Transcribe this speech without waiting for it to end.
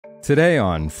Today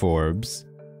on Forbes,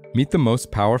 meet the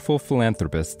most powerful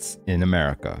philanthropists in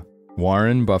America,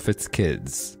 Warren Buffett's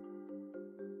kids.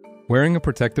 Wearing a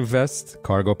protective vest,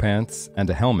 cargo pants, and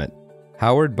a helmet,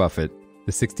 Howard Buffett,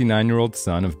 the 69-year-old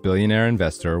son of billionaire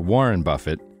investor Warren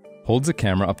Buffett, holds a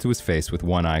camera up to his face with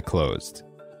one eye closed.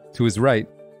 To his right,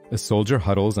 a soldier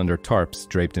huddles under tarps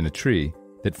draped in a tree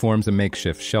that forms a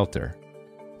makeshift shelter.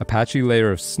 A patchy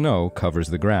layer of snow covers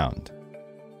the ground.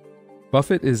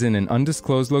 Buffett is in an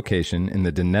undisclosed location in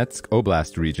the Donetsk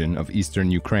Oblast region of eastern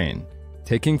Ukraine,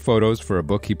 taking photos for a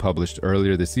book he published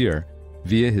earlier this year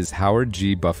via his Howard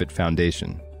G. Buffett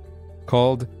Foundation.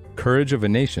 Called Courage of a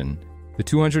Nation, the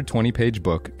 220-page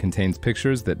book contains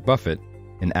pictures that Buffett,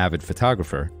 an avid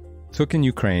photographer, took in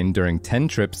Ukraine during 10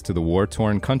 trips to the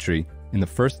war-torn country in the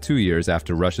first 2 years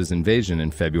after Russia's invasion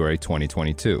in February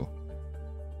 2022.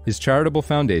 His charitable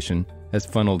foundation has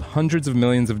funneled hundreds of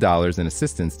millions of dollars in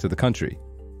assistance to the country,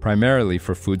 primarily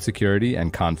for food security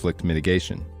and conflict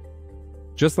mitigation.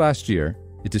 Just last year,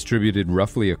 it distributed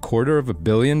roughly $250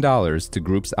 million to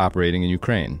groups operating in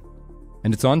Ukraine,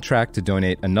 and it's on track to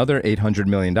donate another $800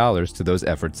 million to those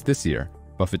efforts this year,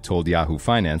 Buffett told Yahoo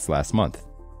Finance last month.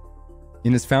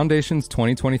 In his foundation's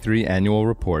 2023 annual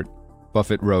report,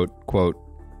 Buffett wrote, quote,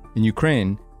 "In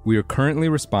Ukraine, we are currently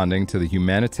responding to the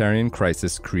humanitarian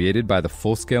crisis created by the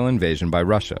full-scale invasion by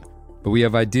Russia, but we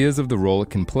have ideas of the role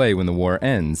it can play when the war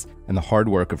ends and the hard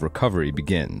work of recovery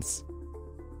begins."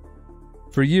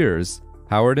 For years,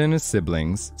 Howard and his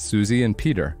siblings, Susie and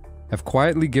Peter, have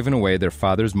quietly given away their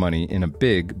father's money in a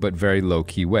big but very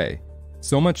low-key way,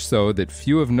 so much so that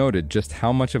few have noted just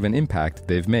how much of an impact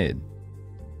they've made.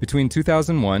 Between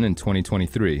 2001 and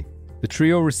 2023, the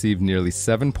trio received nearly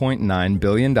 $7.9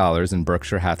 billion in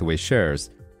Berkshire Hathaway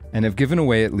shares and have given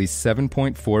away at least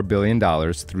 $7.4 billion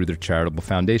through their charitable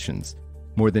foundations,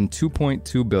 more than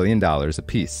 $2.2 billion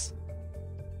apiece.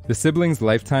 The siblings'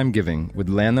 lifetime giving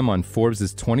would land them on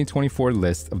Forbes' 2024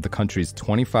 list of the country's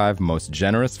 25 most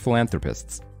generous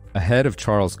philanthropists, ahead of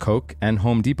Charles Koch and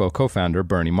Home Depot co-founder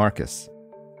Bernie Marcus.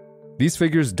 These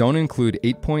figures don't include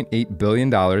 $8.8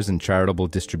 billion in charitable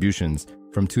distributions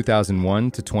from 2001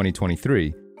 to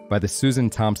 2023 by the Susan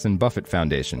Thompson Buffett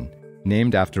Foundation,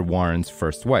 named after Warren's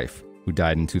first wife, who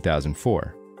died in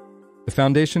 2004. The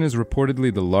foundation is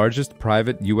reportedly the largest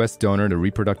private U.S. donor to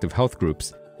reproductive health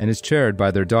groups and is chaired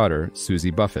by their daughter,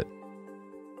 Susie Buffett.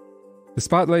 The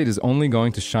spotlight is only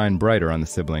going to shine brighter on the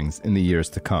siblings in the years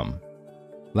to come.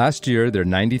 Last year, their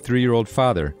 93-year-old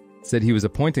father said he was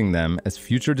appointing them as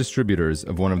future distributors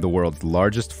of one of the world's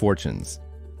largest fortunes,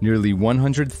 nearly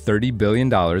 $130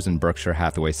 billion in Berkshire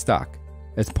Hathaway stock,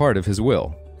 as part of his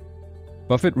will.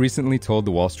 Buffett recently told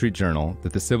the Wall Street Journal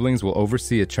that the siblings will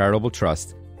oversee a charitable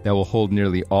trust that will hold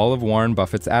nearly all of Warren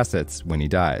Buffett's assets when he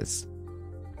dies.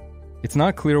 It's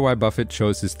not clear why Buffett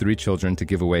chose his 3 children to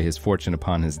give away his fortune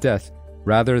upon his death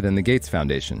rather than the Gates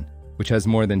Foundation, which has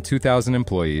more than 2,000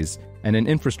 employees and an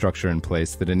infrastructure in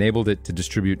place that enabled it to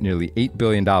distribute nearly $8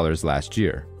 billion last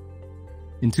year.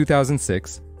 In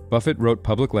 2006, Buffett wrote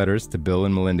public letters to Bill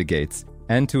and Melinda Gates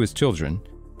and to his children,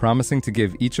 promising to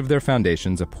give each of their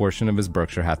foundations a portion of his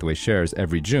Berkshire Hathaway shares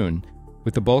every June,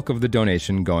 with the bulk of the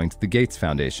donation going to the Gates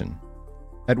Foundation.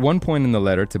 At one point in the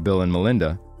letter to Bill and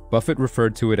Melinda, Buffett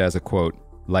referred to it as a, quote,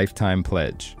 lifetime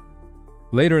pledge.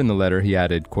 Later in the letter, he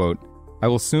added, quote, "I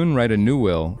will soon write a new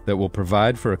will that will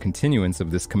provide for a continuance of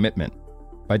this commitment,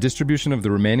 by distribution of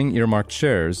the remaining earmarked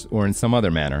shares or in some other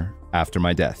manner, after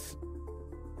my death."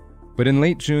 But in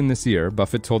late June this year,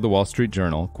 Buffett told the Wall Street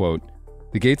Journal, quote,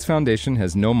 "The Gates Foundation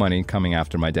has no money coming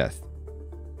after my death."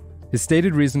 His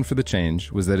stated reason for the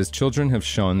change was that his children have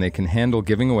shown they can handle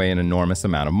giving away an enormous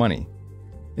amount of money.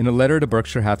 In a letter to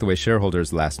Berkshire Hathaway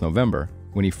shareholders last November,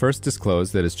 when he first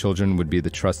disclosed that his children would be the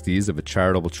trustees of a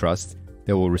charitable trust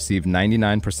that will receive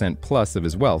 99% plus of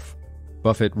his wealth,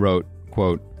 Buffett wrote,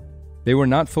 quote, "They were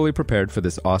not fully prepared for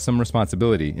this awesome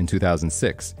responsibility in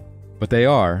 2006, but they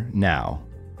are now."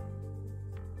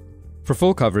 For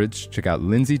full coverage, check out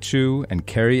Lindsay Chu and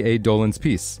Carrie A. Dolan's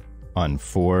piece on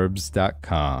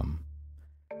Forbes.com.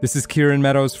 This is Kieran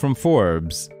Meadows from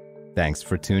Forbes. Thanks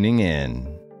for tuning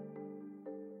in.